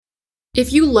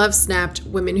If you love Snapped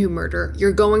Women Who Murder,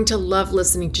 you're going to love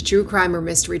listening to true crime or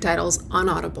mystery titles on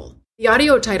Audible. The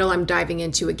audio title I'm diving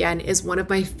into again is one of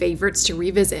my favorites to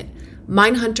revisit,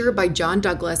 Mindhunter by John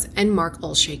Douglas and Mark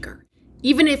Olshaker.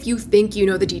 Even if you think you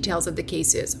know the details of the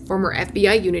cases former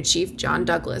FBI unit chief John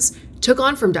Douglas took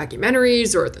on from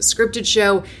documentaries or the scripted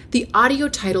show, the audio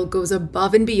title goes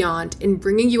above and beyond in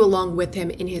bringing you along with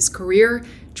him in his career,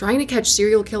 trying to catch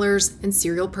serial killers and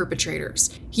serial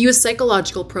perpetrators. He used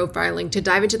psychological profiling to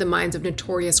dive into the minds of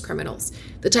notorious criminals.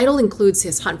 The title includes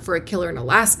his hunt for a killer in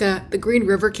Alaska, the Green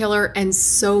River Killer, and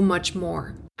so much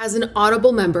more. As an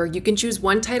Audible member, you can choose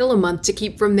one title a month to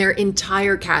keep from their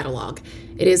entire catalog.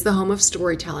 It is the home of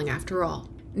storytelling after all.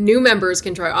 New members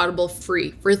can try Audible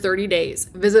free for 30 days.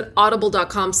 Visit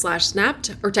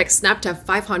audible.com/snapped or text SNAP to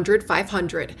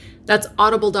 500-500. That's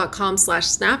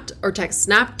audible.com/snapped or text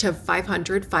SNAP to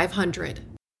 500-500.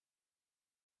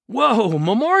 Whoa,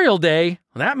 Memorial Day!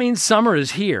 That means summer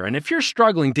is here, and if you're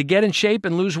struggling to get in shape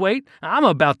and lose weight, I'm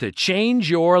about to change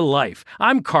your life.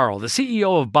 I'm Carl, the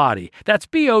CEO of Body. That's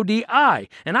BODI,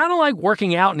 and I don't like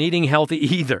working out and eating healthy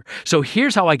either. So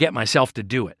here's how I get myself to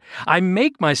do it. I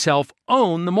make myself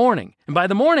own the morning. And by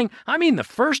the morning, I mean the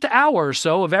first hour or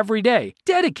so of every day,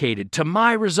 dedicated to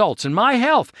my results and my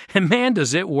health. And man,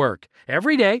 does it work.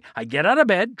 Every day, I get out of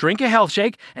bed, drink a health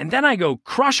shake, and then I go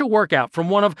crush a workout from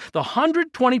one of the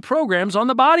 120 programs on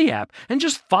the Body app and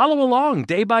just follow along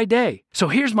day by day. So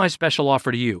here's my special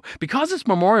offer to you. Because it's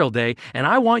Memorial Day and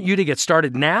I want you to get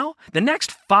started now, the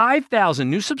next 5,000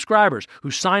 new subscribers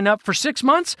who sign up for 6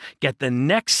 months get the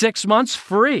next 6 months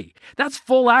free. That's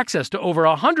full access to over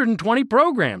 120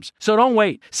 programs. So don't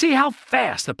wait. See how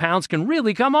fast the pounds can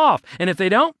really come off. And if they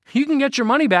don't, you can get your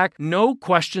money back, no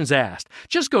questions asked.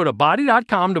 Just go to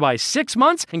body.com to buy 6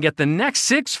 months and get the next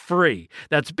 6 free.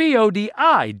 That's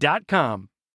BODI.com.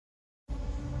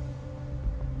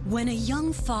 When a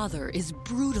young father is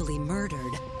brutally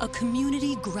murdered, a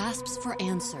community grasps for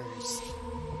answers.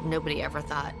 Nobody ever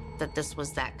thought that this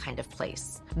was that kind of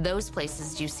place. Those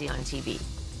places you see on TV.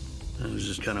 It was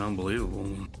just kind of unbelievable.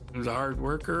 He was a hard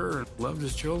worker, loved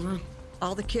his children.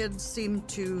 All the kids seemed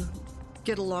to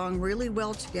get along really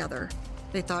well together.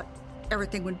 They thought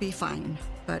everything would be fine,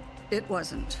 but it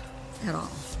wasn't at all.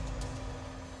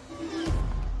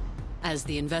 As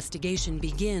the investigation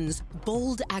begins,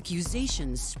 bold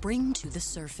accusations spring to the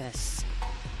surface.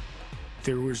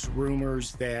 There was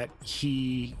rumors that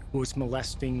he was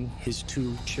molesting his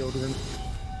 2 children.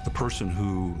 The person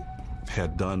who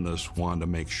had done this wanted to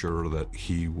make sure that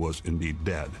he was indeed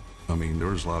dead. I mean, there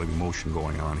was a lot of emotion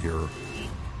going on here.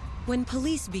 When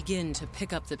police begin to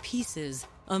pick up the pieces,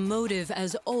 a motive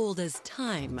as old as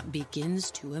time begins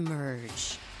to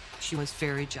emerge. She was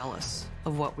very jealous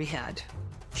of what we had.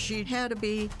 She had to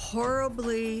be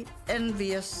horribly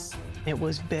envious. It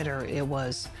was bitter. It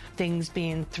was things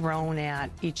being thrown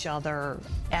at each other,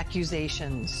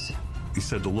 accusations. He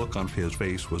said the look on his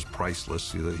face was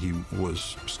priceless, that he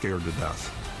was scared to death.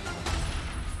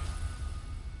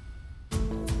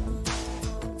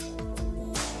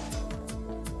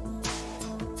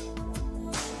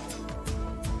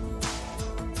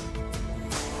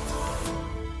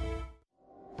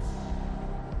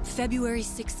 February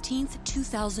 16th,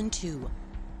 2002,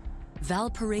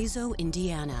 Valparaiso,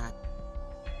 Indiana.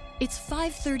 It's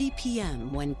 5:30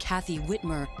 p.m. when Kathy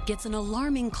Whitmer gets an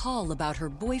alarming call about her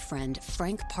boyfriend,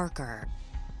 Frank Parker.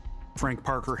 Frank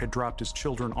Parker had dropped his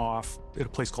children off at a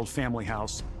place called Family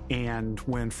House, and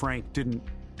when Frank didn't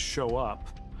show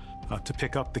up to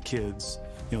pick up the kids,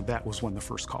 that was when the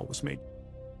first call was made.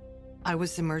 I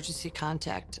was the emergency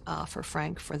contact for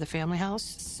Frank for the Family House,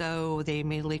 so they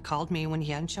immediately called me when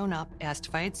he hadn't shown up, asked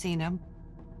if I had seen him,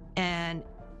 and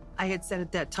I had said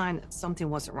at that time that something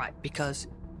wasn't right because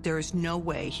there is no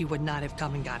way he would not have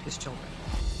come and got his children.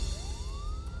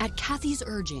 At Kathy's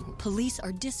urging, police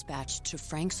are dispatched to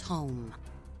Frank's home.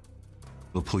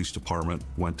 The police department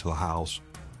went to the house,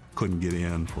 couldn't get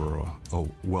in for a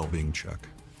well-being check.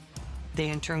 They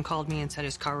in turn called me and said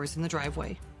his car was in the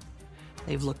driveway.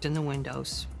 They've looked in the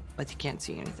windows, but they can't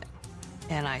see anything.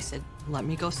 And I said, let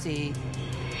me go see.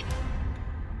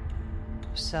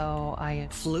 So I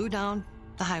flew down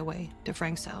the highway to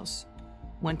Frank's house,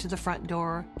 went to the front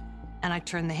door, and I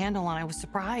turned the handle and I was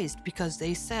surprised because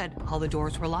they said all the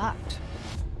doors were locked.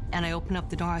 And I opened up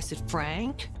the door, I said,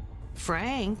 Frank?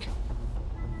 Frank?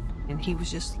 And he was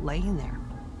just laying there.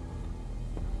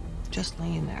 Just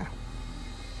laying there.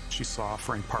 She saw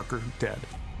Frank Parker dead.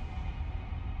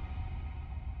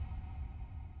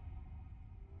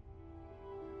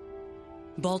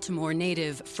 Baltimore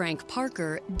native Frank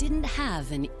Parker didn't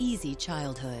have an easy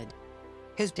childhood.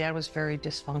 His dad was very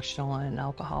dysfunctional and an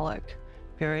alcoholic.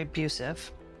 very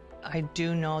abusive. I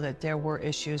do know that there were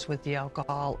issues with the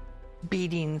alcohol,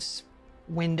 beatings,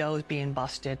 windows being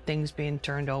busted, things being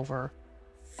turned over.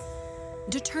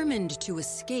 Determined to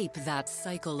escape that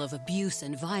cycle of abuse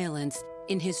and violence,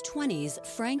 in his 20s,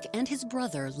 Frank and his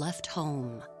brother left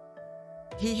home.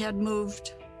 He had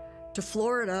moved to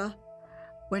Florida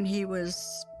when he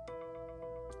was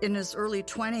in his early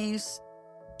 20s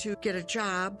to get a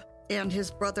job, and his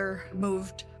brother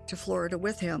moved to Florida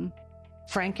with him.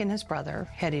 Frank and his brother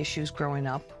had issues growing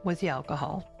up with the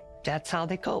alcohol. That's how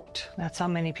they coped. That's how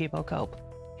many people cope.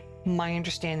 My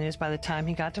understanding is by the time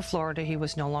he got to Florida, he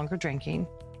was no longer drinking.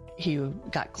 He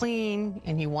got clean,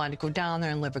 and he wanted to go down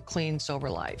there and live a clean, sober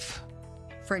life.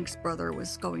 Frank's brother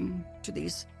was going to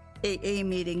these AA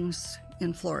meetings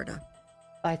in Florida.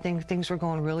 I think things were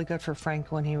going really good for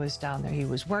Frank when he was down there. He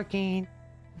was working,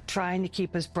 trying to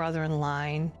keep his brother in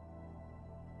line.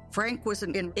 Frank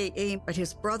wasn't in AA, but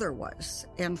his brother was.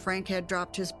 And Frank had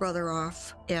dropped his brother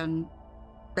off, and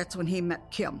that's when he met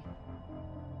Kim.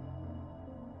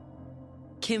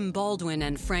 Kim Baldwin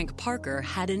and Frank Parker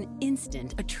had an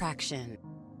instant attraction.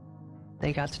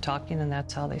 They got to talking, and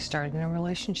that's how they started a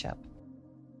relationship.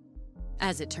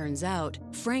 As it turns out,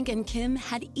 Frank and Kim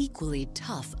had equally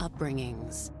tough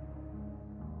upbringings.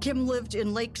 Kim lived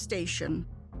in Lake Station,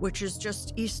 which is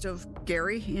just east of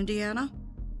Gary, Indiana,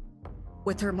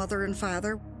 with her mother and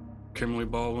father. Kimberly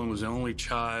Baldwin was the only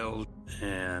child,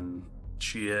 and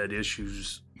she had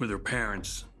issues with her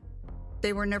parents.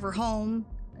 They were never home.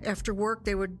 After work,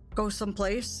 they would go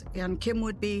someplace, and Kim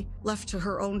would be left to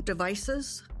her own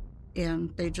devices,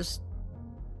 and they just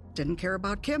didn't care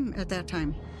about Kim at that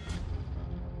time.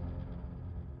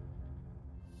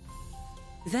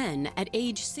 Then, at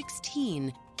age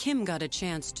 16, Kim got a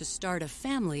chance to start a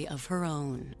family of her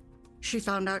own. She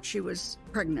found out she was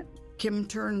pregnant. Kim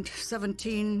turned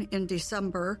 17 in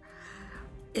December,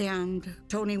 and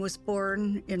Tony was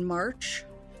born in March.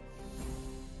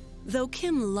 Though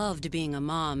Kim loved being a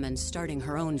mom and starting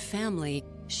her own family,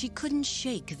 she couldn't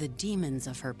shake the demons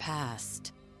of her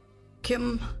past.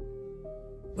 Kim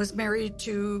was married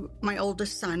to my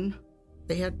oldest son.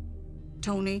 They had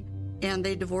Tony, and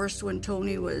they divorced when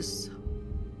Tony was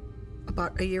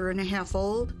about a year and a half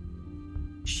old.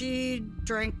 She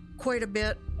drank quite a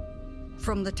bit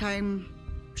from the time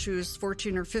she was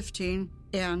 14 or 15,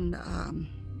 and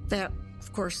that,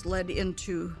 of course, led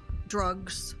into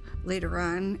drugs later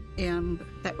on, and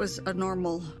that was a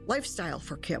normal lifestyle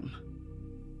for Kim.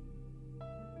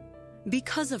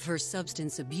 Because of her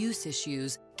substance abuse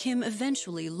issues, Kim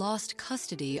eventually lost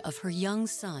custody of her young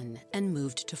son and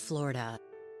moved to Florida.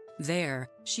 There,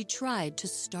 she tried to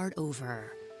start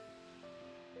over.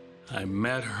 I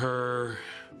met her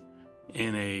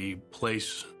in a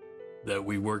place that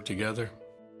we worked together.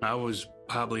 I was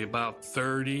probably about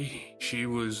 30. She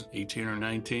was 18 or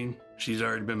 19. She's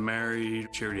already been married.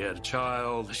 She already had a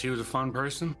child. She was a fun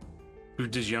person. We were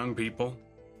just young people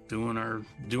doing our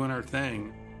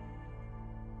thing.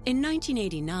 In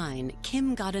 1989,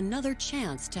 Kim got another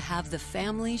chance to have the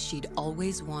family she'd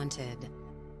always wanted.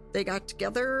 They got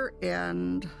together,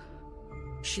 and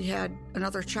she had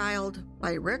another child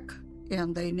by Rick,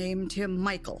 and they named him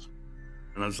Michael.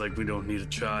 And I was like, we don't need a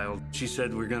child. She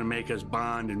said we're going to make us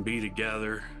bond and be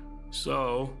together.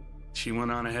 So she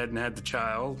went on ahead and had the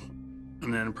child.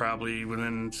 And then probably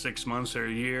within 6 months or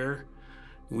a year,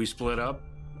 we split up.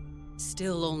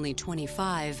 Still only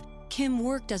 25, Kim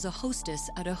worked as a hostess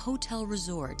at a hotel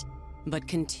resort, but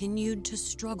continued to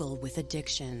struggle with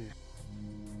addiction.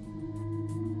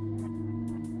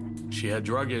 She had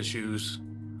drug issues,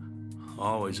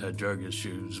 always had drug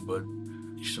issues, but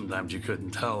sometimes you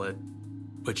couldn't tell it.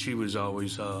 But she was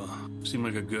always, seemed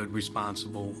like a good,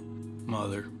 responsible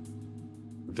mother.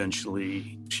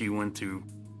 Eventually, she went to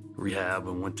rehab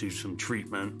and went through some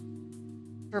treatment.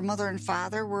 Her mother and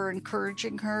father were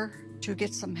encouraging her to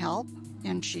get some help,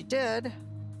 and she did.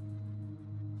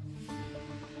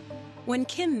 When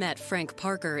Kim met Frank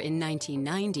Parker in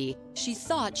 1990, she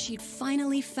thought she'd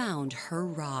finally found her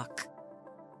rock.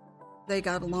 They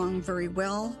got along very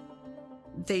well.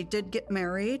 They did get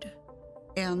married,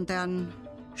 and then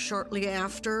shortly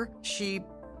after, she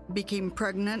became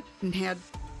pregnant and had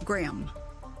Graham.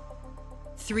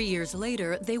 3 years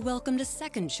later, they welcomed a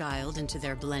second child into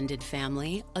their blended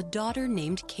family, a daughter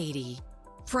named Katie.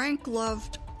 Frank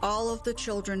loved all of the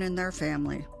children in their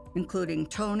family, including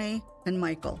Tony and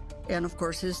Michael, and of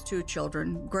course his two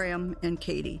children, Graham and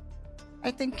Katie.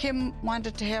 I think Kim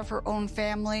wanted to have her own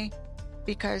family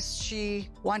because she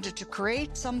wanted to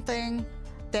create something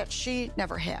that she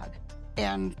never had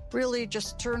and really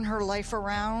just turn her life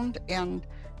around and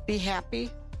be happy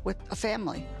with a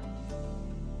family.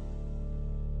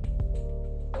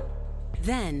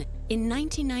 Then, in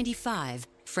 1995,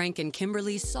 Frank and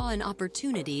Kimberly saw an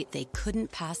opportunity they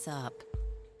couldn't pass up.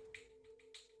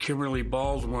 Kimberly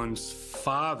Baldwin's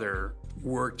father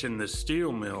worked in the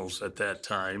steel mills at that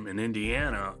time in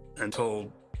Indiana and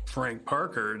told Frank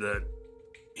Parker that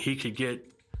he could get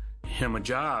him a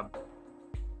job.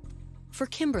 For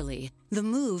Kimberly, the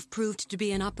move proved to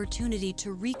be an opportunity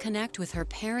to reconnect with her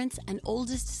parents and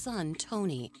oldest son,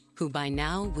 Tony, who by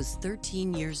now was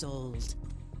 13 years old.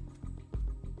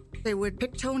 They would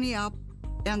pick Tony up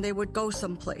and they would go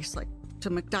someplace, like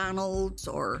to McDonald's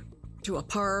or to a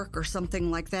park or something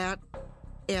like that.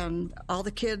 And all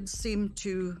the kids seemed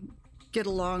to get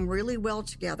along really well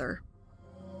together.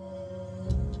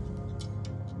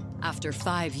 After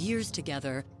 5 years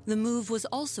together, the move was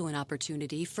also an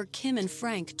opportunity for Kim and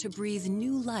Frank to breathe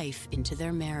new life into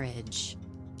their marriage.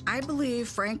 I believe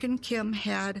Frank and Kim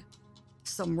had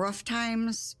some rough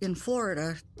times in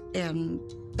Florida, and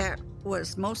that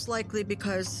was most likely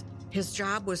because his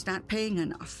job was not paying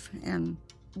enough. And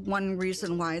one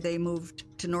reason why they moved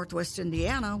to Northwest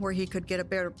Indiana, where he could get a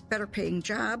better paying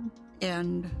job,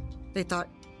 and they thought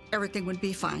everything would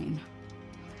be fine.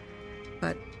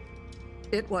 But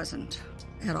it wasn't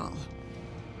at all.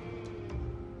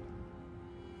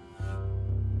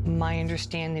 My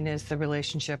understanding is the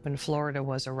relationship in Florida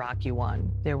was a rocky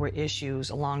one. There were issues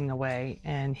along the way,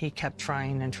 and he kept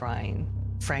trying and trying.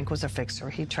 Frank was a fixer.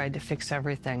 He tried to fix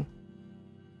everything.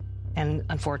 And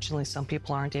unfortunately, some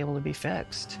people aren't able to be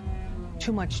fixed.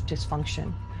 Too much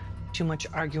dysfunction, too much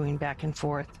arguing back and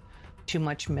forth, too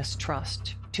much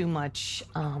mistrust, too much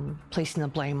placing the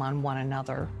blame on one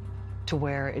another, to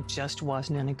where it just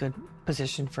wasn't in a good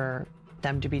position for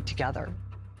them to be together.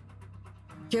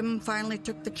 Kim finally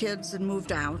took the kids and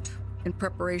moved out in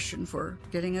preparation for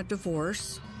getting a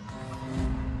divorce.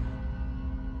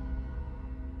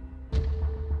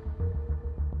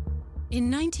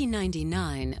 In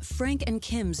 1999, Frank and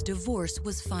Kim's divorce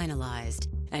was finalized,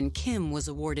 and Kim was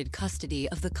awarded custody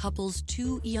of the couple's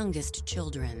 2 youngest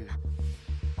children.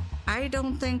 I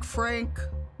don't think Frank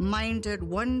minded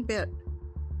one bit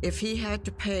if he had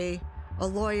to pay a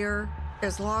lawyer,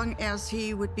 as long as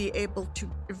he would be able to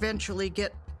eventually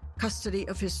get custody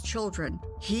of his children.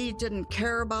 He didn't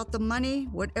care about the money.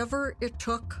 Whatever it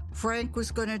took, Frank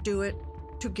was going to do it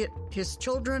to get his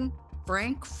children.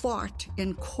 Frank fought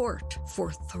in court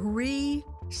for 3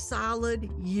 solid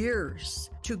years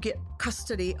to get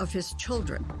custody of his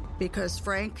children because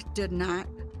Frank did not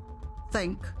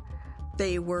think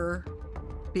they were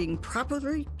being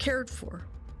properly cared for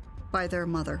by their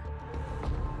mother.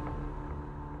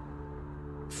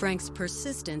 Frank's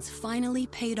persistence finally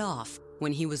paid off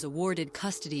when he was awarded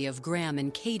custody of Graham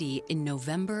and Katie in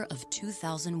November of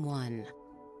 2001.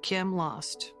 Kim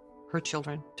lost her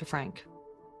children to Frank.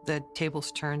 The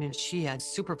tables turned and she had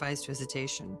supervised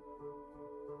visitation.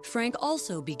 Frank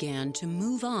also began to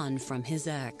move on from his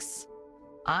ex.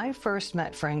 I first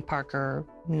met Frank Parker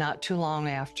not too long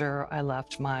after I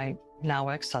left my now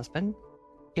ex-husband.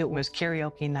 It was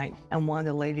karaoke night, and one of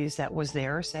the ladies that was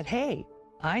there said, "Hey,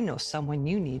 I know someone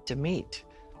you need to meet."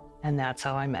 And that's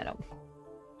how I met him.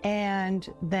 And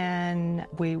then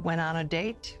we went on a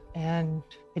date, and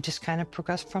it just kind of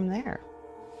progressed from there.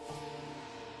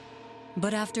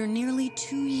 But after nearly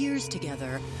 2 years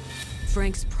together,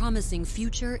 Frank's promising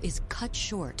future is cut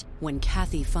short when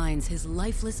Kathy finds his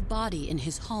lifeless body in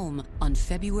his home on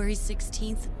February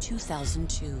 16th,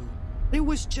 2002. It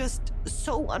was just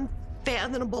so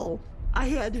unfathomable. I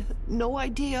had no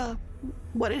idea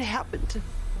what had happened.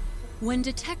 When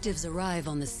detectives arrive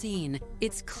on the scene,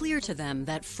 it's clear to them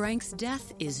that Frank's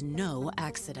death is no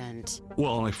accident.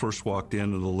 Well, when I first walked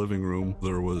into the living room,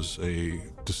 there was a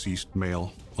deceased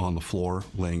male on the floor,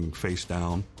 laying face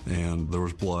down, and there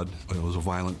was blood. It was a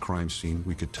violent crime scene.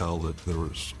 We could tell that there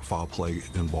was foul play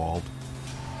involved.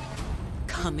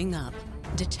 Coming up,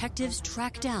 detectives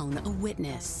track down a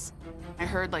witness. I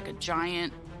heard like a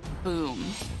giant boom.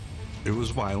 It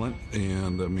was violent,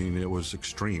 and it was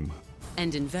extreme.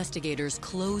 And investigators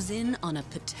close in on a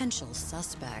potential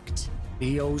suspect.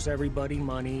 He owes everybody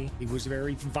money. He was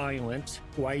very violent.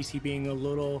 Why is he being a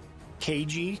little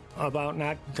cagey about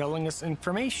not telling us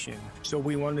information? So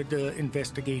we wanted to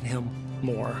investigate him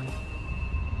more.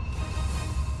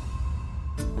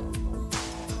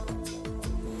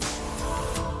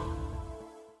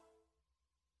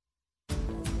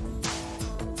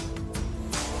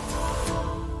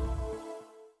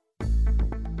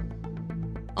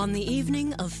 On the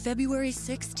evening of February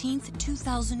 16th,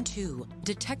 2002,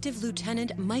 Detective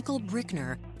Lieutenant Michael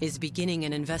Brickner is beginning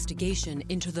an investigation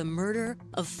into the murder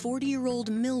of 40-year-old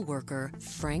mill worker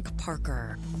Frank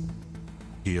Parker.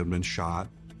 He had been shot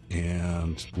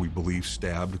and we believe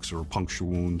stabbed because there were puncture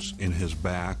wounds in his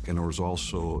back, and there was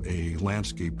also a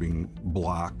landscaping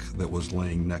block that was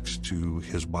laying next to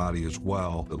his body as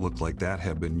well. It looked like that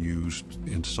had been used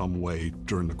in some way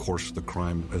during the course of the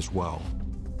crime as well.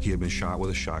 He had been shot with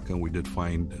a shotgun. We did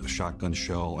find a shotgun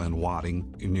shell and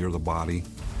wadding near the body.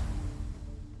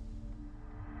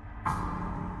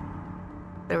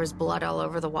 There was blood all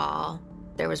over the wall.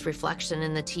 There was reflection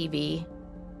in the TV.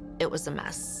 It was a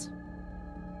mess.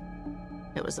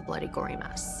 It was a bloody, gory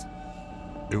mess.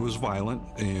 It was violent,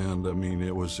 and I mean,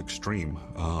 it was extreme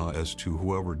as to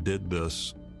whoever did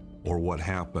this or what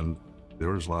happened. There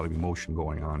was a lot of emotion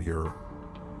going on here.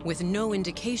 With no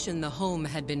indication the home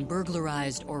had been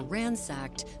burglarized or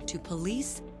ransacked, to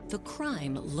police, the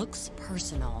crime looks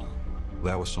personal.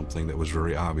 That was something that was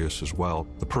very obvious as well.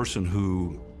 The person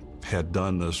who had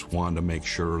done this wanted to make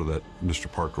sure that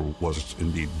Mr. Parker was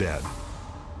indeed dead.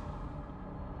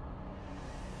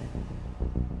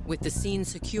 With the scene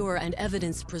secure and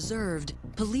evidence preserved,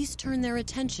 police turn their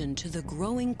attention to the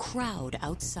growing crowd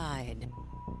outside.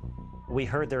 We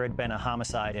heard there had been a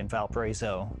homicide in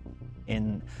Valparaiso.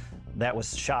 That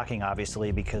was shocking,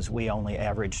 obviously, because we only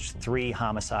averaged 3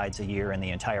 homicides a year in the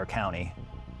entire county.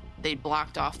 They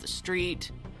blocked off the street.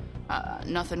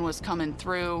 Nothing was coming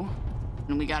through.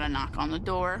 And we got a knock on the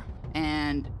door,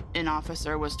 and an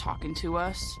officer was talking to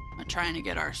us, trying to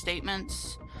get our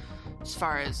statements as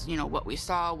far as, what we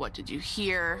saw, what did you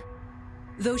hear.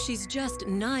 Though she's just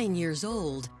 9 years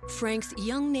old, Frank's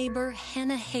young neighbor,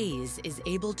 Hannah Hayes, is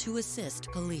able to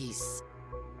assist police.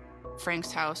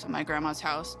 Frank's house and my grandma's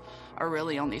house are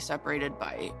really only separated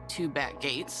by 2 back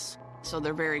gates, so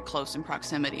they're very close in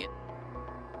proximity.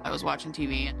 I was watching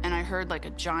TV, and I heard like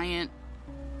a giant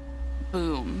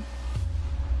boom.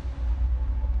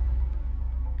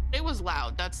 It was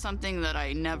loud. That's something that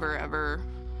I never, ever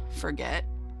forget,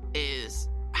 is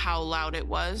how loud it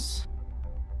was.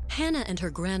 Hannah and her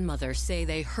grandmother say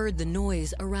they heard the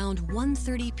noise around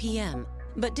 1:30 p.m.,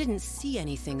 but didn't see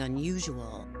anything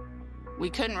unusual. We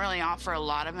couldn't really offer a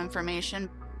lot of information.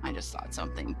 I just thought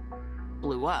something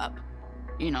blew up,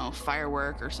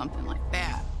 firework or something like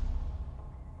that.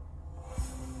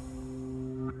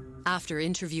 After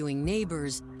interviewing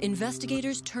neighbors,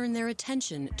 investigators turn their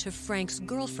attention to Frank's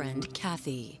girlfriend,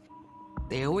 Kathy.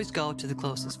 They always go to the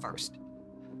closest first.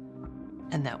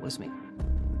 And that was me.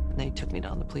 They took me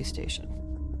down to the police station.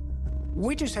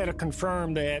 We just had to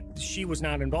confirm that she was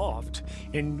not involved,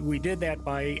 and we did that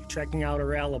by checking out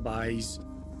her alibis.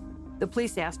 The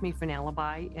police asked me for an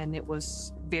alibi, and it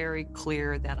was very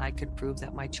clear that I could prove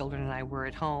that my children and I were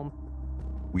at home.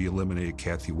 We eliminated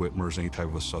Kathy Whitmer as any type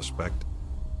of a suspect.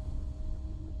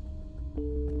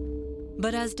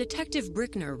 But as Detective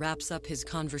Brickner wraps up his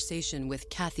conversation with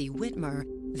Kathy Whitmer,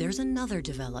 there's another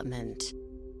development.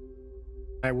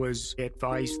 I was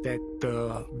advised that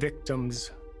the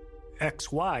victim's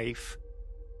ex-wife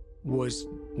was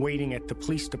waiting at the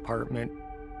police department.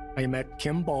 I met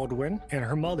Kim Baldwin and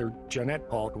her mother, Jeanette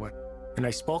Baldwin, and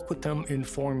I spoke with them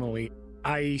informally.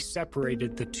 I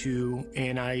separated the two,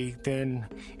 and I then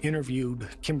interviewed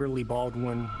Kimberly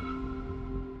Baldwin.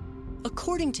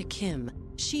 According to Kim,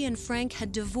 she and Frank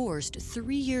had divorced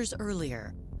 3 years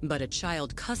earlier, but a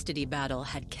child custody battle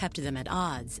had kept them at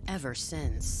odds ever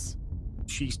since.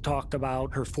 She's talked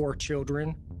about her 4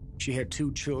 children. She had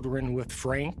 2 children with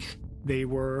Frank. They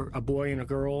were a boy and a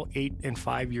girl, 8 and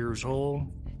 5 years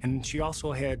old. And she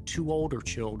also had 2 older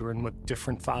children with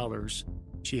different fathers.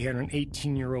 She had an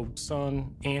 18-year-old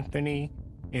son, Anthony,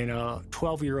 and a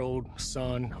 12-year-old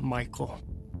son, Michael.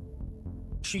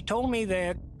 She told me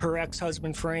that her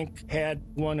ex-husband, Frank, had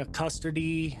won a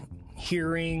custody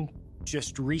hearing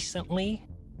just recently.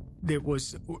 There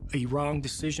was a wrong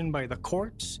decision by the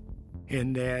courts,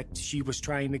 and that she was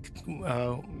trying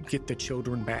to get the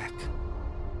children back.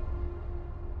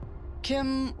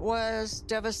 Kim was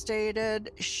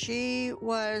devastated. She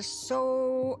was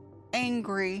so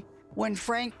angry when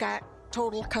Frank got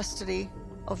total custody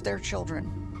of their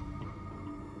children.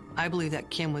 I believe that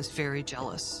Kim was very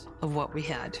jealous of what we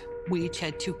had. We each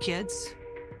had 2 kids,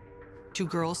 2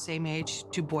 girls same age,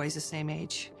 2 boys the same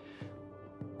age.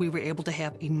 We were able to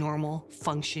have a normal,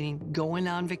 functioning, going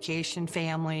on vacation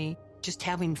family, just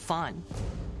having fun.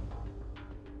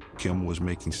 Kim was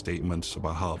making statements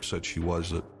about how upset she was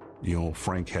that,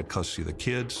 Frank had custody of the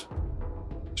kids.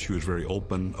 She was very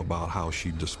open about how she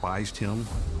despised him.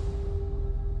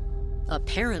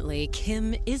 Apparently,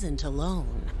 Kim isn't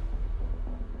alone.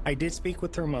 I did speak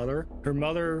with her mother. Her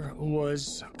mother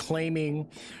was claiming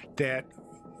that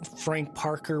Frank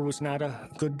Parker was not a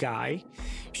good guy.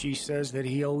 She says that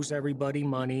he owes everybody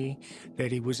money,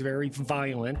 that he was very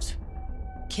violent.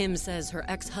 Kim says her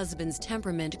ex-husband's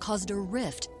temperament caused a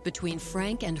rift between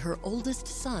Frank and her oldest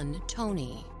son,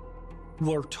 Tony.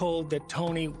 We're told that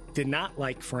Tony did not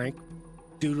like Frank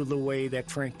due to the way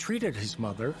that Frank treated his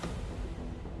mother.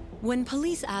 When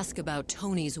police ask about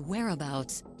Tony's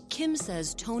whereabouts, Kim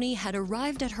says Tony had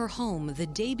arrived at her home the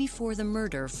day before the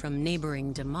murder from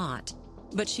neighboring DeMotte,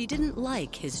 but she didn't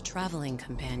like his traveling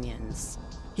companions.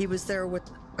 He was there with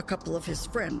a couple of his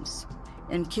friends,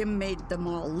 and Kim made them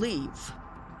all leave.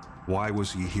 Why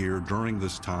was he here during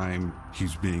this time?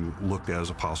 He's being looked at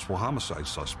as a possible homicide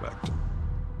suspect.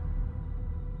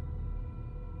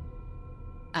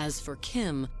 As for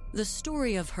Kim, the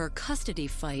story of her custody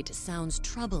fight sounds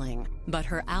troubling, but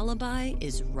her alibi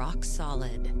is rock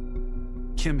solid.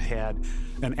 Kim had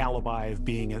an alibi of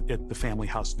being at the family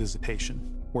house visitation,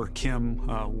 where Kim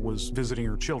was visiting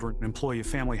her children. An employee of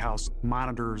family house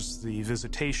monitors the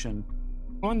visitation.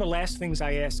 One of the last things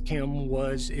I asked Kim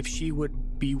was if she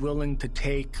would be willing to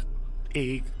take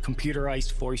a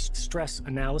computerized voice stress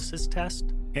analysis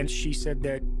test. And she said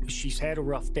that she's had a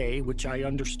rough day, which I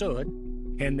understood,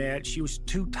 and that she was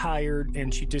too tired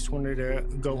and she just wanted to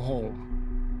go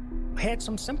home. I had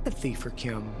some sympathy for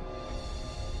Kim.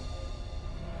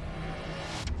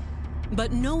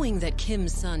 But knowing that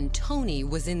Kim's son, Tony,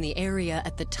 was in the area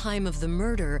at the time of the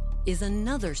murder is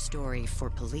another story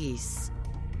for police.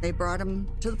 They brought him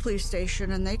to the police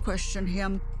station and they questioned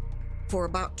him for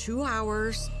about 2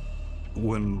 hours.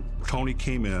 When Tony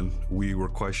came in, we were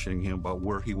questioning him about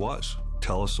where he was.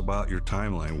 Tell us about your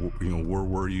timeline. You know, where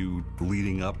were you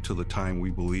leading up to the time we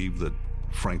believe that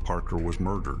Frank Parker was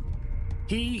murdered?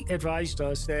 He advised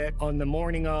us that on the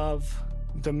morning of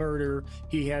the murder,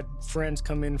 he had friends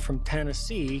come in from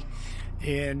Tennessee,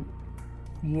 and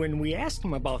when we asked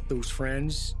him about those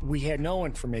friends, we had no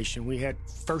information. We had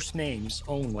first names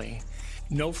only,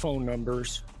 no phone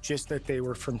numbers, just that they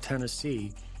were from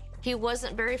Tennessee. He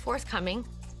wasn't very forthcoming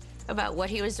about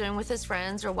what he was doing with his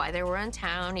friends or why they were in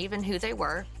town, even who they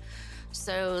were.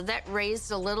 So that raised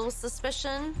a little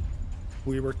suspicion.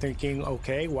 We were thinking,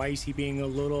 okay, why is he being a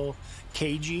little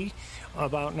cagey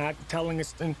about not telling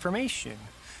us the information?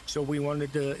 So we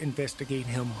wanted to investigate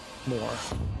him more.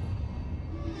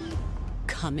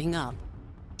 Coming up,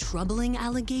 troubling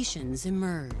allegations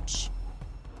emerge.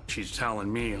 She's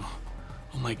telling me,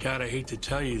 oh my God, I hate to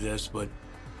tell you this, but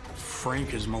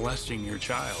Frank is molesting your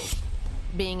child.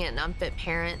 Being an unfit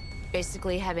parent,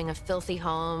 basically having a filthy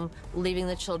home, leaving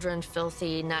the children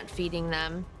filthy, not feeding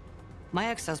them. My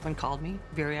ex-husband called me,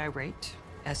 very irate,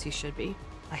 as he should be.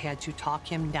 I had to talk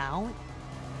him down.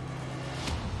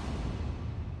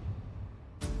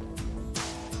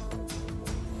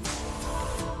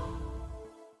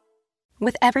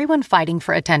 With everyone fighting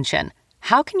for attention,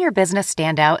 how can your business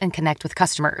stand out and connect with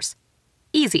customers?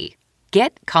 Easy.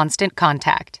 Get Constant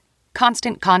Contact.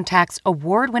 Constant Contact's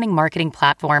award-winning marketing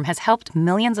platform has helped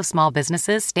millions of small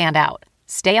businesses stand out,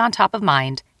 stay on top of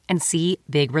mind, and see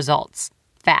big results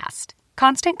fast.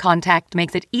 Constant Contact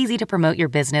makes it easy to promote your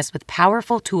business with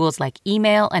powerful tools like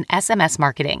email and SMS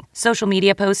marketing, social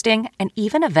media posting, and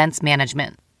even events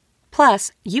management.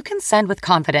 Plus, you can send with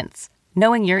confidence,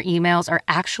 knowing your emails are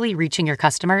actually reaching your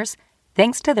customers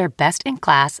thanks to their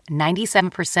best-in-class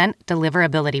 97%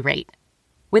 deliverability rate.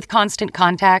 With Constant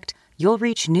Contact, you'll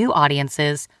reach new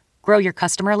audiences, grow your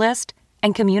customer list,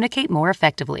 and communicate more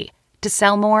effectively to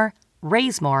sell more,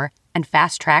 raise more, and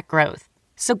fast-track growth.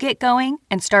 So get going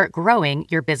and start growing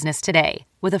your business today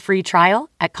with a free trial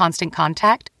at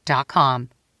ConstantContact.com.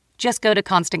 Just go to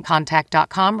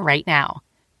ConstantContact.com right now.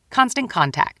 Constant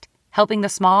Contact, helping the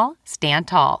small stand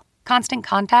tall.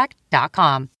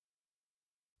 ConstantContact.com.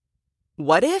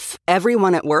 What if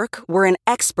everyone at work were an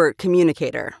expert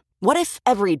communicator? What if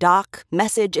every doc,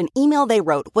 message, and email they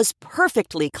wrote was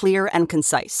perfectly clear and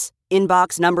concise?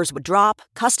 Inbox numbers would drop,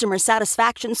 customer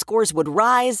satisfaction scores would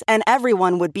rise, and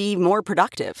everyone would be more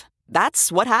productive.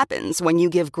 That's what happens when you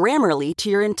give Grammarly to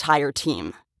your entire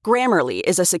team. Grammarly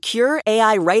is a secure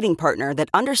AI writing partner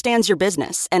that understands your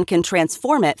business and can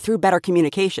transform it through better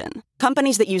communication.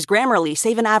 Companies that use Grammarly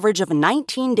save an average of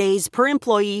 19 days per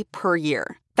employee per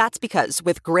year. That's because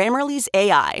with Grammarly's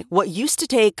AI, what used to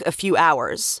take a few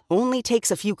hours only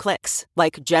takes a few clicks,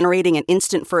 like generating an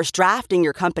instant first draft in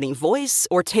your company voice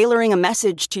or tailoring a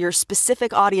message to your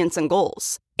specific audience and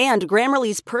goals. And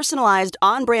Grammarly's personalized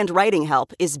on-brand writing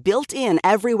help is built in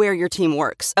everywhere your team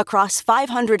works, across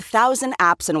 500,000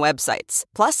 apps and websites.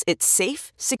 Plus, it's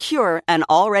safe, secure, and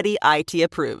already IT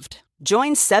approved.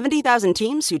 Join 70,000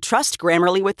 teams who trust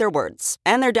Grammarly with their words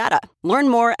and their data. Learn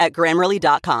more at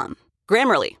Grammarly.com.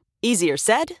 Grammarly. Easier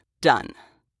said, done.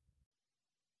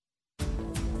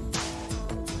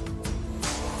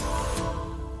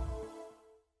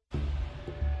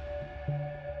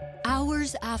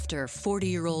 Hours after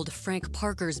 40-year-old Frank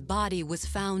Parker's body was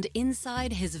found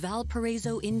inside his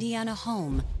Valparaiso, Indiana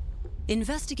home,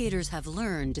 investigators have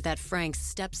learned that Frank's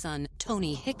stepson,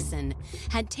 Tony Hickson,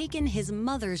 had taken his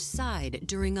mother's side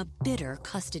during a bitter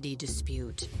custody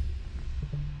dispute.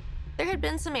 There had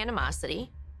been some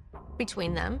animosity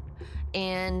between them,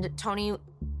 and Tony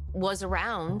was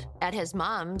around at his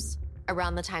mom's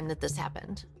around the time that this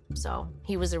happened. So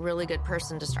he was a really good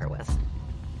person to start with.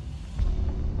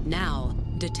 Now,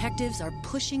 detectives are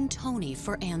pushing Tony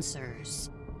for answers.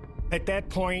 At that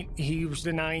point, he was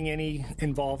denying any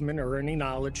involvement or any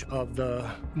knowledge of the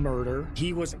murder.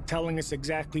 He wasn't telling us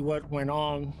exactly what went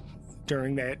on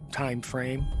during that time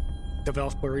frame. The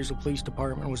Valparaiso Police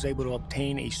Department was able to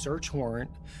obtain a search warrant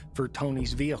for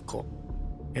Tony's vehicle,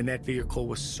 and that vehicle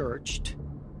was searched.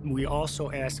 We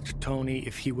also asked Tony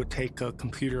if he would take a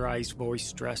computerized voice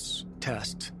stress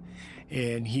test,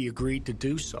 and he agreed to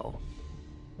do so.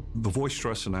 The voice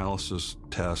stress analysis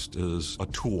test is a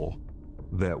tool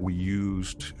that we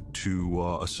used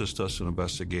to assist us in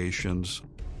investigations.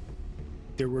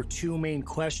 There were two main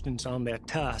questions on that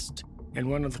test, and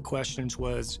one of the questions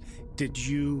was, did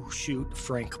you shoot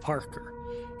Frank Parker?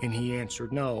 And he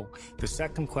answered no. The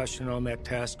second question on that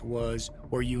test was,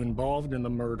 were you involved in the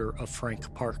murder of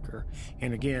Frank Parker?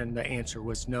 And again, the answer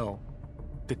was no.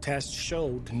 The test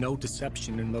showed no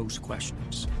deception in those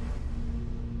questions.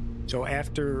 So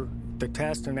after the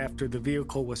test and after the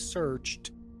vehicle was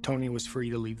searched, Tony was free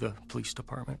to leave the police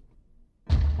department.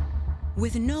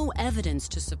 With no evidence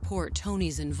to support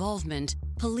Tony's involvement,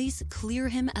 police clear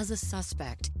him as a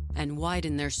suspect and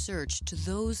widen their search to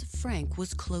those Frank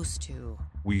was close to.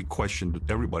 We questioned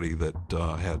everybody that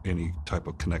had any type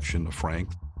of connection to Frank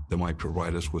that might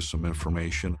provide us with some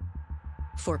information.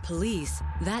 For police,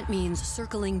 that means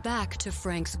circling back to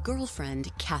Frank's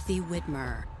girlfriend, Kathy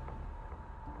Whitmer.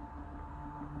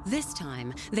 This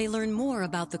time, they learn more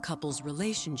about the couple's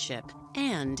relationship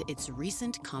and its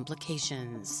recent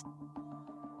complications.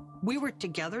 We were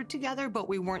together, but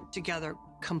we weren't together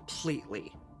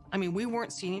completely. I mean, we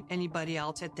weren't seeing anybody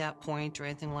else at that point or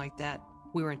anything like that.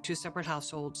 We were in two separate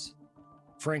households.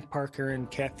 Frank Parker and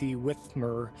Kathy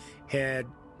Whitmer had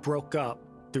broke up.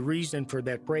 The reason for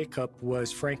that breakup was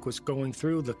Frank was going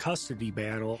through the custody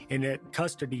battle, and that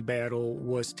custody battle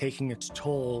was taking its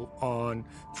toll on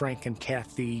Frank and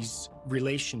Kathy's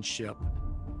relationship.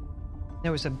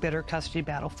 There was a bitter custody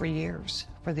battle for years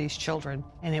for these children,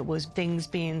 and it was things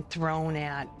being thrown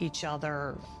at each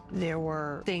other. There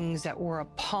were things that were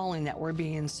appalling that were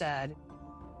being said.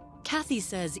 Kathy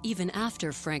says even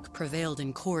after Frank prevailed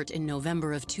in court in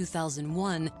November of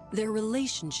 2001, their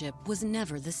relationship was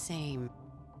never the same.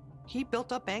 He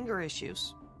built up anger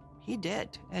issues. He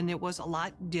did, and it was a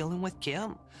lot dealing with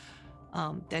Kim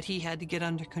that he had to get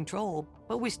under control,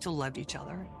 but we still loved each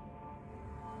other.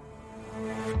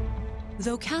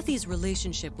 Though Kathy's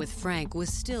relationship with Frank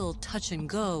was still touch and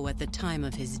go at the time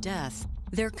of his death,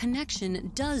 their connection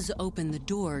does open the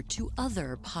door to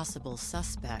other possible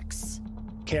suspects.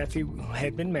 Kathy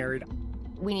had been married.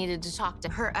 We needed to talk to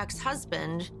her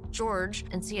ex-husband, George,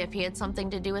 and see if he had something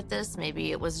to do with this.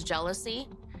 Maybe it was jealousy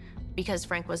because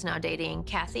Frank was now dating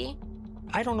Kathy.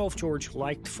 I don't know if George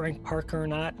liked Frank Parker or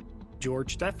not.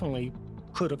 George definitely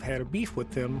could have had a beef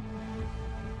with him.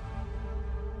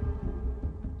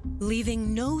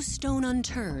 Leaving no stone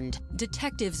unturned,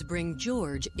 detectives bring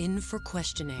George in for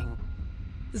questioning.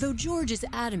 Though George is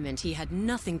adamant he had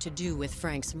nothing to do with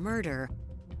Frank's murder,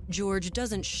 George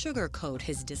doesn't sugarcoat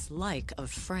his dislike of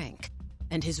Frank,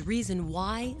 and his reason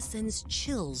why sends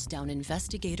chills down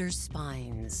investigators'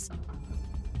 spines.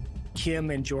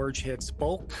 Kim and George had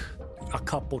spoke a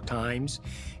couple times,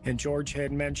 and George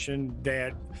had mentioned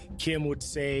that Kim would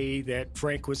say that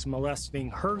Frank was molesting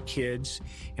her kids,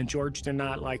 and George did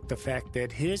not like the fact that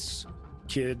his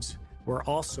kids were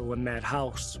also in that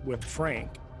house with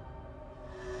Frank.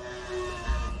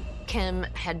 Kim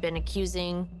had been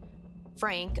accusing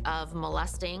Frank of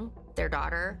molesting their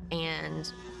daughter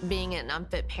and being an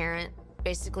unfit parent,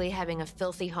 basically having a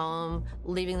filthy home,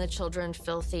 leaving the children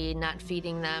filthy, not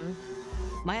feeding them.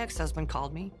 My ex-husband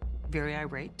called me, very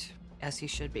irate, as he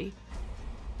should be.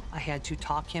 I had to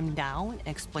talk him down and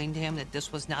explain to him that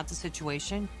this was not the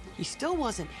situation. He still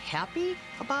wasn't happy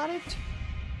about it.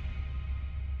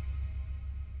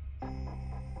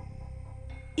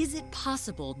 Is it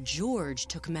possible George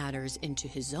took matters into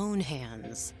his own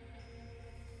hands?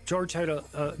 George had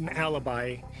an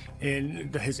alibi,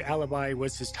 and his alibi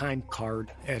was his time card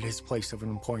at his place of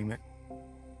employment.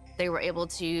 They were able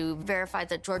to verify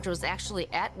that George was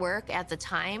actually at work at the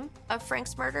time of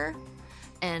Frank's murder,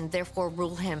 and therefore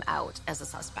rule him out as a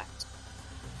suspect.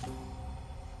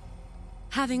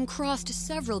 Having crossed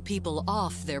several people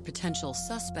off their potential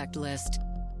suspect list,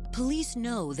 police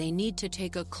know they need to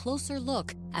take a closer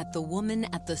look at the woman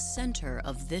at the center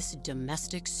of this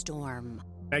domestic storm.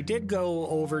 I did go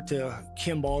over to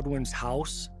Kim Baldwin's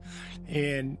house,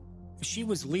 and she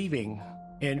was leaving.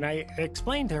 And I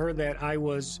explained to her that I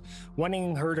was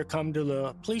wanting her to come to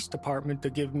the police department to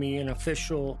give me an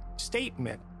official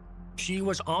statement. She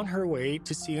was on her way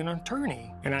to see an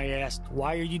attorney. And I asked,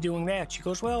 why are you doing that? She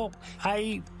goes, well,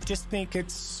 I just think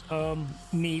it's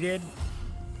needed.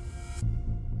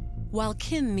 While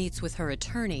Kim meets with her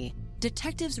attorney,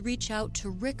 detectives reach out to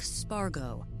Rick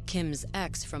Spargo, Kim's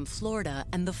ex from Florida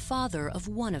and the father of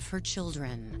one of her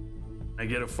children. I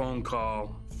get a phone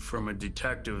call from a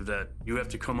detective that you have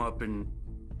to come up and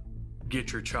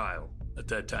get your child. At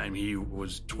that time, he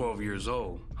was 12 years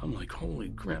old. I'm like, holy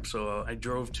crap. So I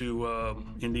drove to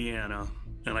Indiana,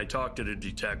 and I talked to the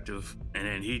detective, and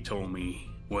then he told me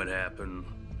what happened.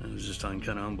 It was just kind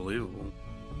of unbelievable.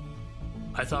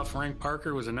 I thought Frank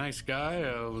Parker was a nice guy.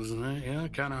 It was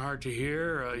kind of hard to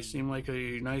hear. He seemed like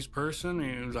a nice person.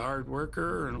 He was a hard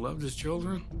worker and loved his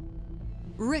children.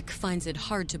 Rick finds it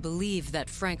hard to believe that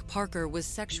Frank Parker was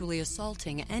sexually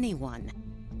assaulting anyone,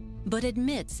 but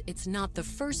admits it's not the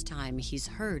first time he's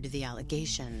heard the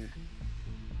allegation.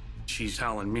 She's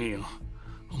telling me,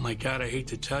 oh my God, I hate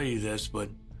to tell you this, but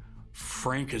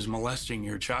Frank is molesting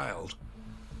your child.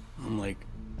 I'm like,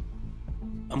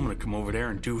 I'm gonna come over there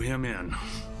and do him in.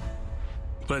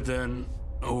 But then,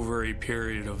 over a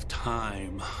period of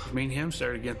time, me and him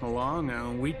started getting along,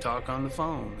 and we'd talk on the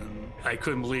phone. And I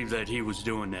couldn't believe that he was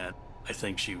doing that. I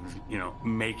think she was,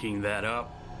 making that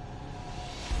up.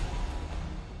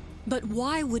 But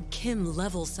why would Kim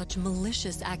level such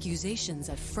malicious accusations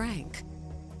at Frank?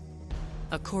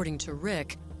 According to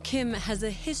Rick, Kim has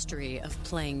a history of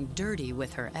playing dirty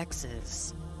with her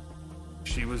exes.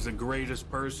 She was the greatest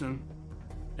person,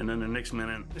 and then the next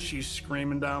minute, she's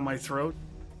screaming down my throat.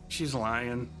 She's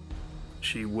lying.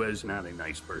 She was not a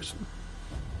nice person.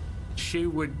 She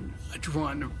would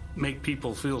want to make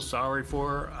people feel sorry for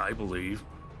her, I believe.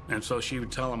 And so she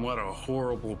would tell them what a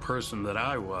horrible person that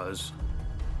I was.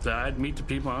 So I'd meet the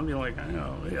people, and I'd be like, I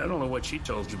don't know what she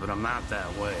told you, but I'm not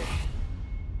that way.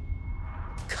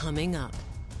 Coming up,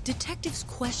 detectives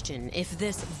question if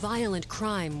this violent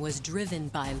crime was driven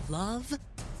by love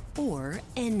or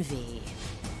envy.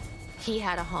 He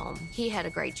had a home. He had a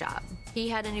great job. He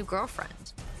had a new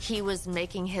girlfriend. He was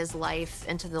making his life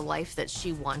into the life that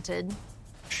she wanted.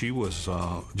 She was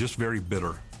just very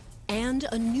bitter. And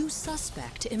a new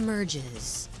suspect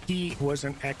emerges. He was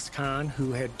an ex-con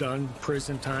who had done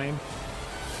prison time.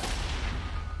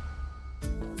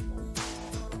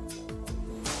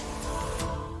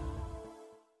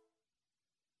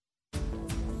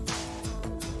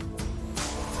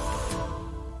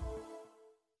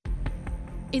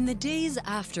 In the days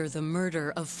after the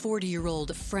murder of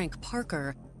 40-year-old Frank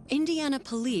Parker, Indiana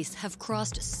police have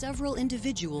crossed several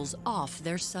individuals off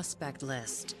their suspect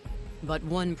list. But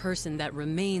one person that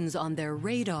remains on their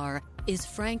radar is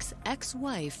Frank's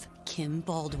ex-wife, Kim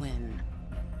Baldwin.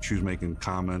 She was making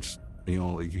comments,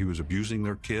 like he was abusing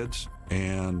their kids,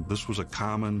 and this was a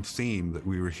common theme that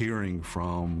we were hearing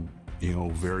from,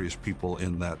 various people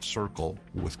in that circle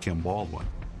with Kim Baldwin.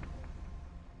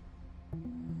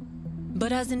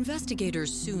 But as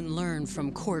investigators soon learn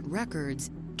from court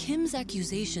records, Kim's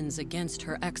accusations against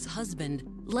her ex-husband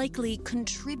likely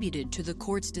contributed to the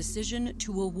court's decision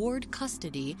to award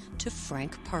custody to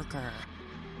Frank Parker.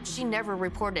 She never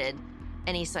reported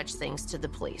any such things to the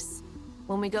police.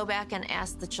 When we go back and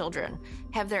ask the children,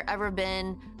 have there ever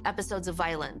been episodes of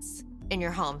violence in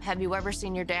your home? Have you ever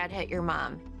seen your dad hit your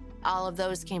mom? All of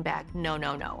those came back, no.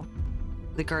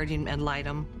 The guardian ad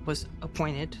litem was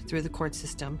appointed through the court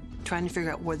system, trying to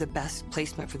figure out where the best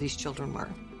placement for these children were.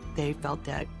 They felt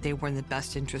that they were in the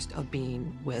best interest of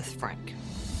being with Frank.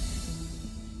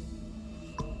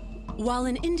 While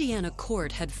an Indiana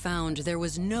court had found there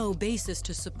was no basis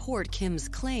to support Kim's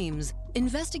claims,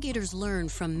 investigators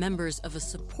learned from members of a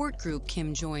support group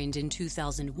Kim joined in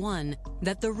 2001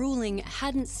 that the ruling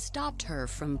hadn't stopped her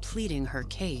from pleading her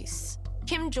case.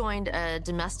 Kim joined a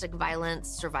domestic violence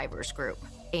survivors group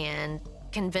and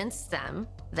convinced them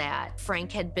that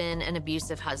Frank had been an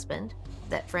abusive husband,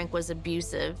 that Frank was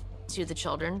abusive to the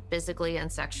children, physically and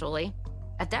sexually.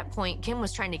 At that point, Kim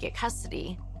was trying to get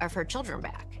custody of her children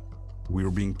back. We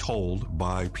were being told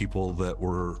by people that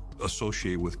were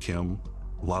associated with Kim,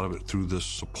 a lot of it through this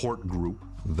support group,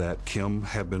 that Kim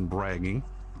had been bragging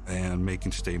and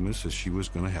making statements that she was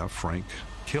going to have Frank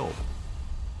killed.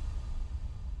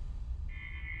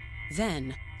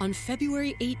 Then, on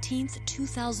February 18th,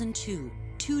 2002,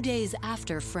 2 days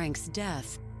after Frank's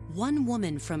death, one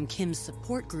woman from Kim's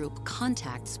support group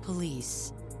contacts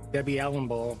police. Debbie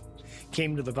Allenball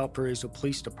came to the Valparaiso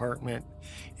Police Department,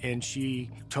 and she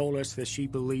told us that she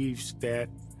believes that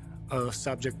a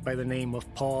subject by the name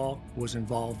of Paul was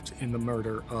involved in the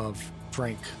murder of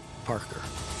Frank Parker.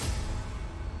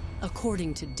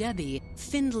 According to Debbie,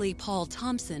 Findlay Paul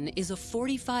Thompson is a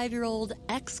 45-year-old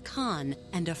ex-con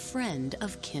and a friend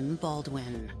of Kim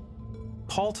Baldwin.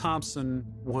 Paul Thompson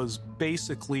was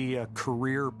basically a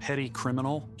career petty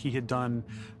criminal. He had done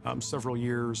several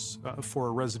years for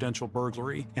a residential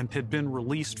burglary and had been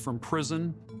released from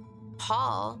prison.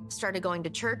 Paul started going to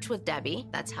church with Debbie.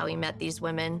 That's how he met these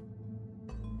women.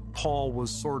 Paul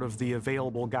was sort of the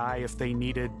available guy if they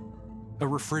needed a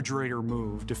refrigerator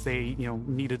moved, if they,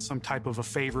 needed some type of a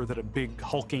favor that a big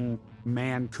hulking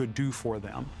man could do for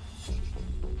them.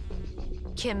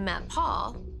 Kim met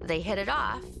Paul, they hit it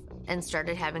off, and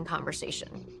started having conversation,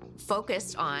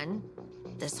 focused on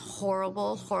this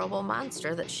horrible, horrible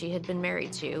monster that she had been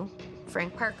married to,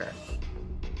 Frank Parker.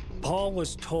 Paul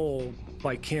was told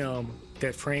by Kim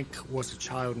that Frank was a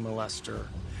child molester.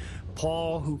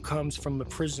 Paul, who comes from the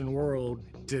prison world,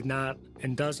 did not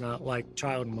and does not like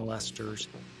child molesters.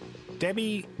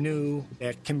 Debbie knew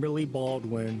that Kimberly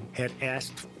Baldwin had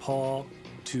asked Paul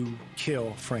to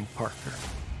kill Frank Parker.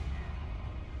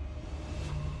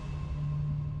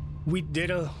 We did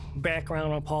a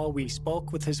background on Paul. We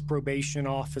spoke with his probation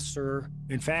officer.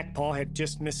 In fact, Paul had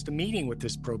just missed a meeting with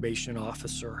his probation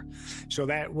officer. So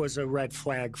that was a red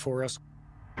flag for us.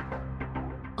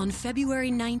 On February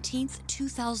 19th,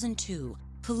 2002,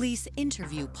 police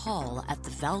interview Paul at the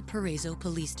Valparaiso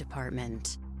Police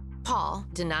Department. Paul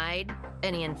denied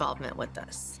any involvement with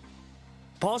this.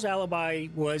 Paul's alibi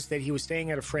was that he was staying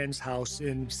at a friend's house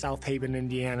in South Haven,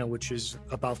 Indiana, which is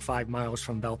about 5 miles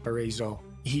from Valparaiso.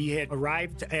 He had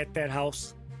arrived at that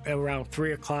house around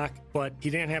 3 o'clock, but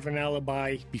he didn't have an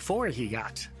alibi before he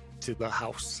got to the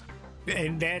house.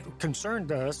 And that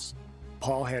concerned us.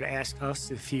 Paul had asked us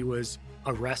if he was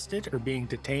arrested or being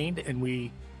detained, and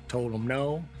we told him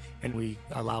no, and we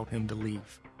allowed him to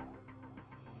leave.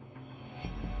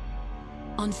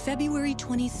 On February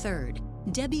 23rd,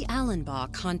 Debbie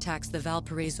Allenbaugh contacts the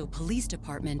Valparaiso Police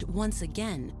Department once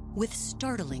again with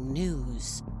startling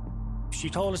news. She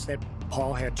told us that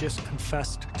Paul had just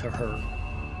confessed to her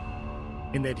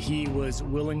and that he was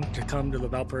willing to come to the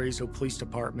Valparaiso Police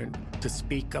Department to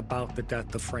speak about the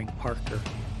death of Frank Parker.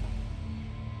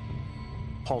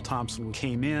 Paul Thompson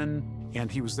came in, and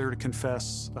he was there to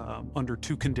confess under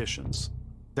 2 conditions: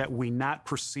 that we not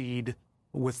proceed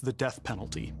with the death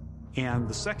penalty. And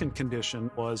the second condition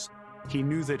was he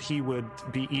knew that he would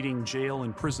be eating jail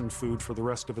and prison food for the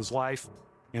rest of his life,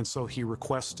 and so he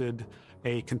requested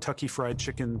a Kentucky Fried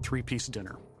Chicken 3-piece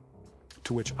dinner,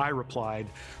 to which I replied,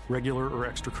 regular or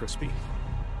extra crispy.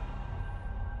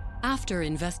 After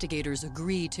investigators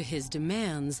agree to his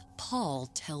demands, Paul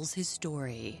tells his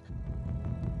story.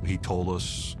 He told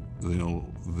us,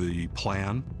 the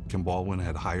plan. Kim Baldwin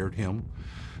had hired him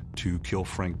to kill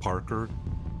Frank Parker.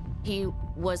 He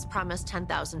was promised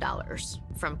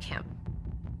 $10,000 from Kim.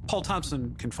 Paul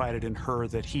Thompson confided in her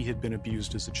that he had been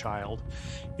abused as a child,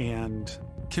 and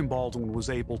Kim Baldwin was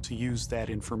able to use that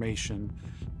information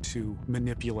to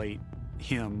manipulate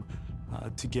him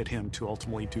to get him to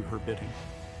ultimately do her bidding.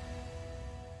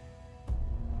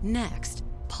 Next,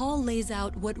 Paul lays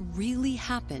out what really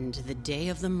happened the day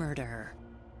of the murder.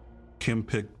 Kim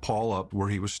picked Paul up where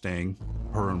he was staying.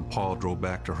 Her and Paul drove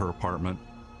back to her apartment.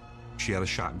 She had a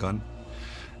shotgun,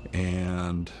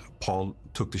 and Paul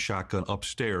took the shotgun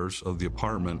upstairs of the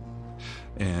apartment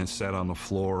and sat on the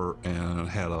floor and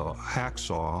had a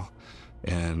hacksaw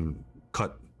and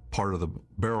cut part of the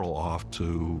barrel off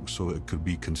so it could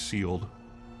be concealed.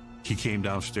 He came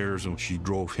downstairs and she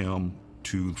drove him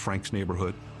to Frank's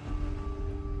neighborhood.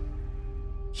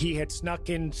 He had snuck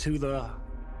into the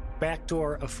back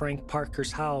door of Frank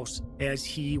Parker's house as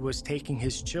he was taking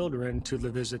his children to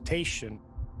the visitation.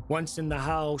 Once in the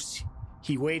house,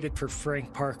 he waited for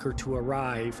Frank Parker to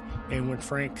arrive, and when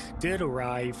Frank did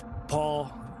arrive,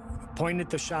 Paul pointed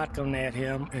the shotgun at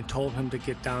him and told him to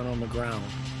get down on the ground.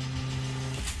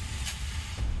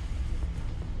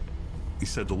 He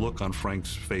said the look on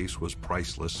Frank's face was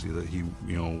priceless, that he,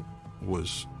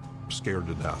 was scared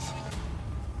to death.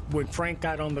 When Frank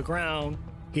got on the ground,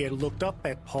 he had looked up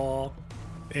at Paul,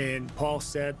 and Paul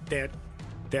said that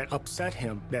upset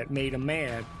him, that made him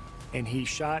mad, and he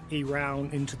shot a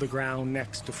round into the ground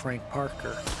next to Frank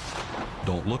Parker.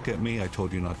 Don't look at me. I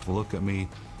told you not to look at me.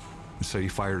 And so he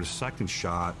fired a second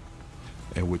shot,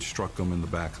 and which struck him in the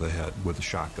back of the head with a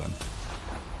shotgun.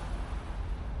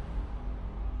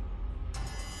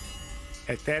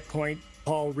 At that point,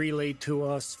 Paul relayed to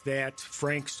us that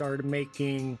Frank started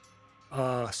making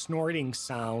a snorting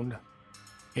sound,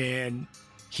 and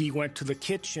he went to the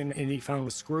kitchen and he found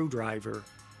a screwdriver.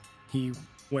 He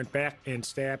went back and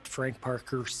stabbed Frank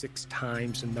Parker 6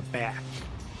 times in the back.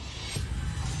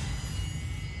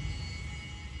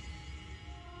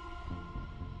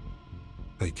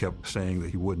 They kept saying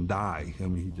that he wouldn't die. I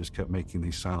mean, he just kept making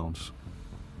these sounds.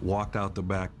 Walked out the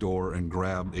back door and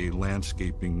grabbed a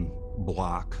landscaping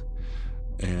block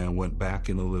and went back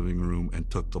in the living room and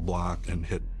took the block and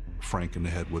hit Frank in the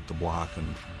head with the block,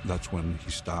 and that's when he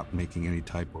stopped making any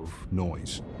type of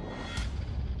noise.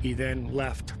 He then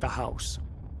left the house.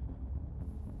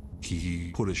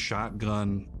 He put a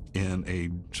shotgun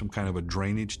in some kind of a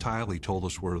drainage tile. He told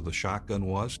us where the shotgun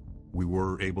was. We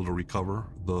were able to recover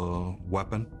the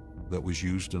weapon that was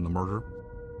used in the murder.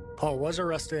 Paul was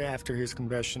arrested after his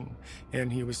confession,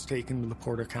 and he was taken to the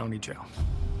Porter County Jail.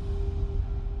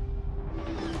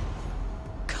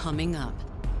 Coming up,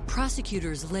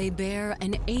 prosecutors lay bare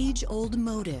an age-old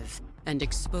motive and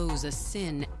expose a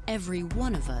sin every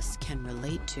one of us can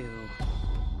relate to.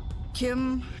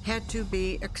 Kim had to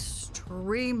be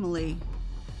extremely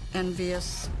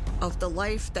envious of the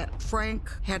life that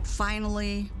Frank had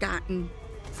finally gotten.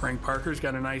 Frank Parker's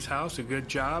got a nice house, a good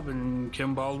job, and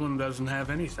Kim Baldwin doesn't have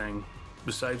anything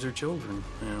besides her children.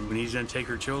 And when he's going to take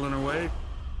her children away...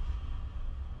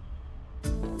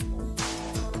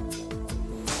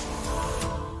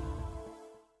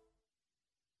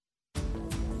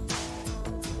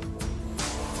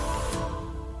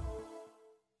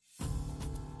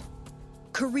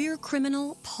 Career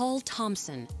criminal Paul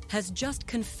Thompson has just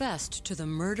confessed to the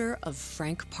murder of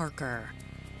Frank Parker.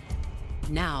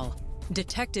 Now,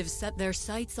 detectives set their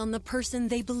sights on the person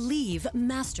they believe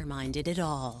masterminded it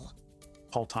all.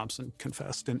 Paul Thompson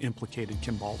confessed and implicated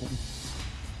Kim Baldwin.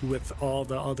 With all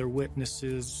the other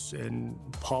witnesses and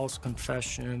Paul's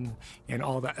confession and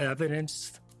all the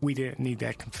evidence, we didn't need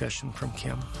that confession from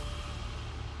Kim.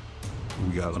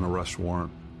 We got an arrest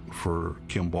warrant for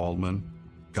Kim Baldwin,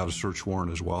 got a search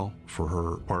warrant as well for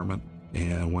her apartment,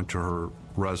 and went to her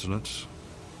residence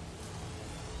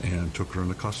and took her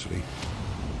into custody.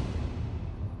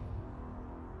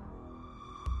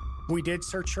 We did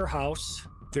search her house.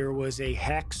 There was a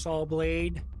hacksaw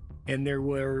blade, and there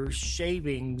were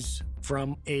shavings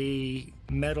from a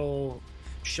metal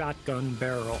shotgun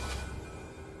barrel.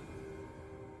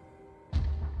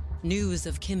 News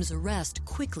of Kim's arrest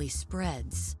quickly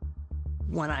spreads.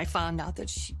 When I found out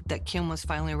that Kim was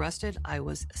finally arrested, I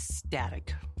was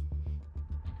ecstatic.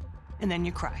 And then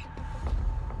you cry.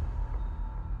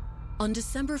 On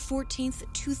December 14th,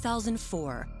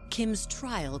 2004, Kim's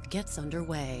trial gets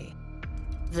underway.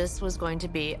 This was going to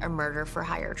be a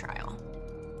murder-for-hire trial.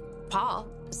 Paul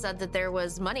said that there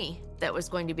was money that was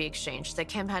going to be exchanged, that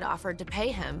Kim had offered to pay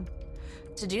him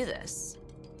to do this.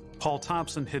 Paul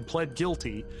Thompson had pled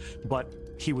guilty, but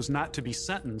he was not to be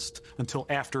sentenced until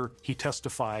after he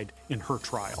testified in her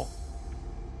trial.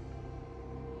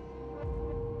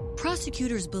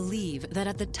 Prosecutors believe that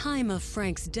at the time of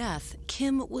Frank's death,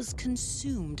 Kim was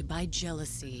consumed by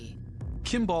jealousy.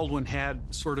 Kim Baldwin had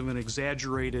sort of an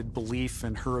exaggerated belief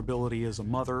in her ability as a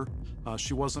mother.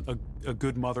 She wasn't a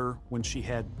good mother when she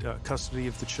had custody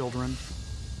of the children.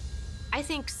 I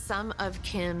think some of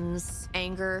Kim's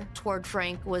anger toward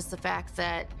Frank was the fact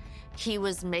that he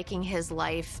was making his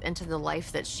life into the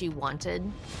life that she wanted.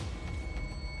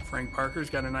 Frank Parker's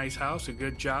got a nice house, a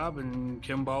good job, and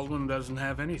Kim Baldwin doesn't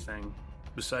have anything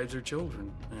besides her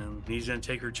children. And he's going to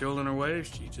take her children away.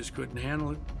 She just couldn't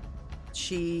handle it.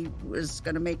 She was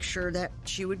going to make sure that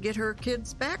she would get her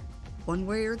kids back one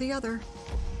way or the other.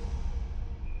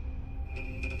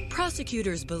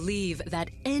 Prosecutors believe that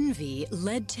envy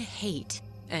led to hate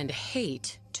and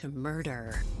hate to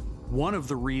murder. One of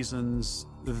the reasons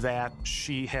that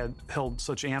she had held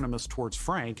such animus towards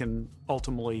Frank and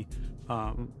ultimately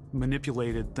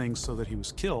manipulated things so that he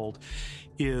was killed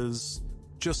is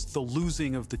just the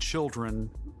losing of the children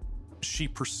she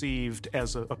perceived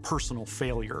as a personal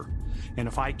failure. And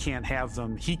if I can't have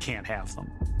them, he can't have them.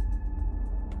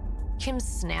 Kim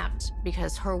snapped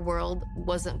because her world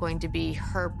wasn't going to be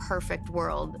her perfect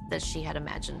world that she had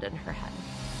imagined in her head.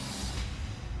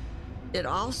 It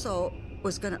also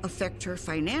was going to affect her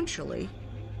financially,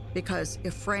 because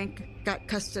if Frank got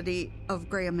custody of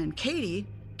Graham and Katie,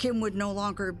 Kim would no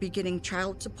longer be getting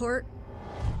child support.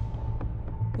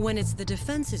 When it's the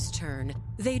defense's turn,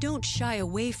 they don't shy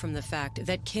away from the fact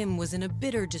that Kim was in a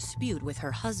bitter dispute with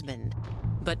her husband,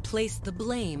 but place the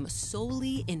blame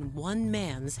solely in one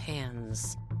man's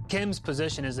hands. Kim's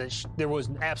position is that there was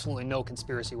absolutely no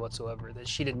conspiracy whatsoever, that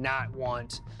she did not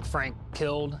want Frank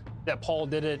killed, that Paul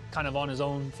did it kind of on his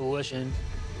own volition.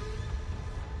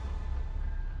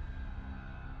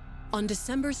 On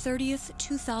December 30th,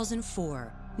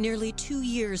 2004, nearly 2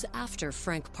 years after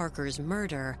Frank Parker's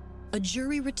murder, a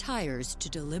jury retires to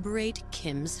deliberate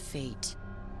Kim's fate.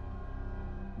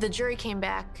 The jury came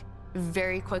back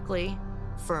very quickly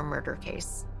for a murder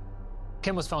case.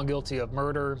 Kim was found guilty of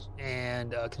murder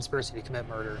and conspiracy to commit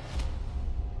murder.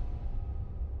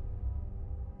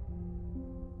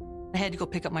 I had to go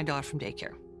pick up my daughter from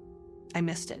daycare. I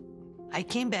missed it. I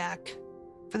came back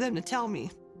for them to tell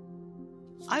me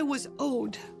I was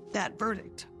owed that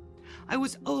verdict. I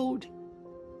was owed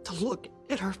to look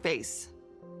at her face,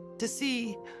 to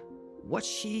see what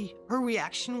her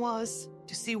reaction was,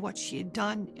 to see what she had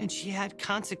done, and she had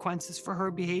consequences for her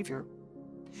behavior.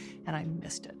 And I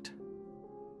missed it.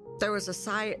 There was a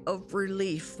sigh of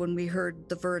relief when we heard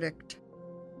the verdict.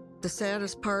 The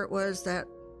saddest part was that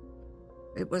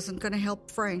it wasn't going to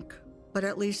help Frank, but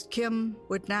at least Kim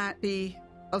would not be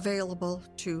available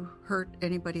to hurt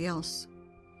anybody else.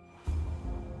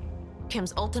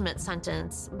 Kim's ultimate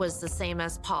sentence was the same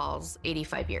as Paul's,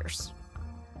 85 years.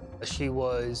 She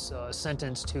was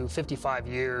sentenced to 55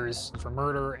 years for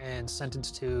murder and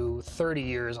sentenced to 30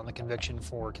 years on the conviction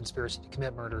for conspiracy to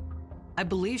commit murder. I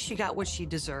believe she got what she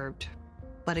deserved,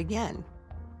 but again,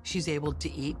 she's able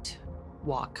to eat,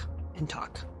 walk, and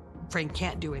talk. Frank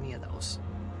can't do any of those.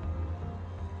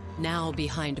 Now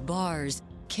behind bars,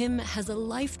 Kim has a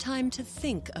lifetime to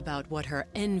think about what her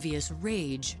envious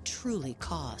rage truly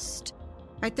cost.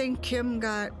 I think Kim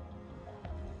got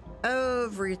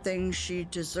everything she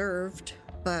deserved,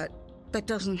 but that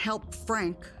doesn't help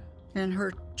Frank. And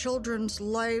her children's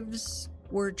lives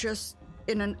were just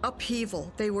in an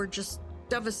upheaval. They were just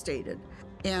devastated.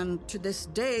 And to this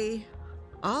day,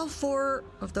 all 4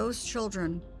 of those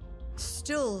children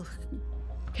still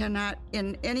cannot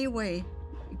in any way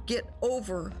get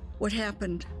over what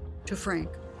happened to Frank.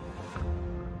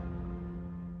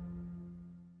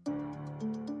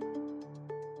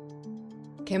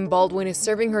 Kim Baldwin is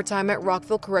serving her time at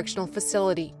Rockville Correctional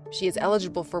Facility. She is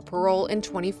eligible for parole in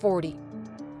 2040.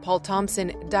 Paul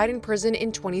Thompson died in prison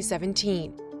in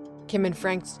 2017. Kim and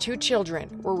Frank's 2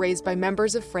 children were raised by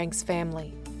members of Frank's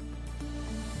family.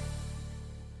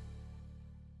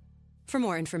 For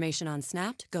more information on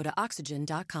Snapped, go to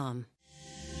oxygen.com.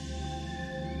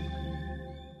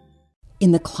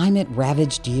 In the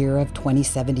climate-ravaged year of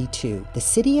 2072, the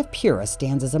city of Pura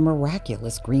stands as a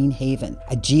miraculous green haven,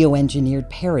 a geoengineered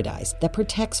paradise that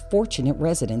protects fortunate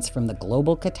residents from the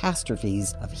global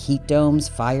catastrophes of heat domes,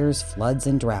 fires, floods,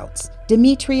 and droughts.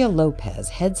 Demetria Lopez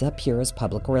heads up Pura's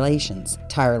public relations,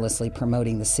 tirelessly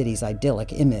promoting the city's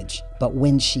idyllic image. But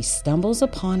when she stumbles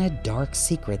upon a dark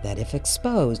secret that, if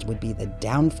exposed, would be the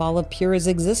downfall of Pura's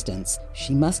existence,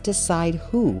 she must decide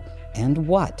who and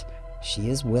what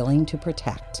she is willing to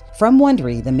protect. From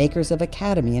Wondery, the makers of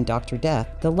Academy and Dr. Death,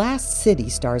 The Last City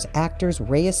stars actors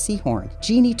Reyes Sehorn,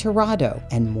 Jeannie Torrado,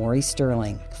 and Maury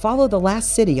Sterling. Follow The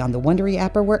Last City on the Wondery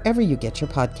app or wherever you get your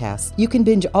podcasts. You can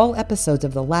binge all episodes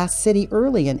of The Last City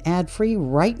early and ad-free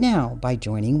right now by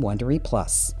joining Wondery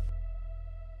Plus.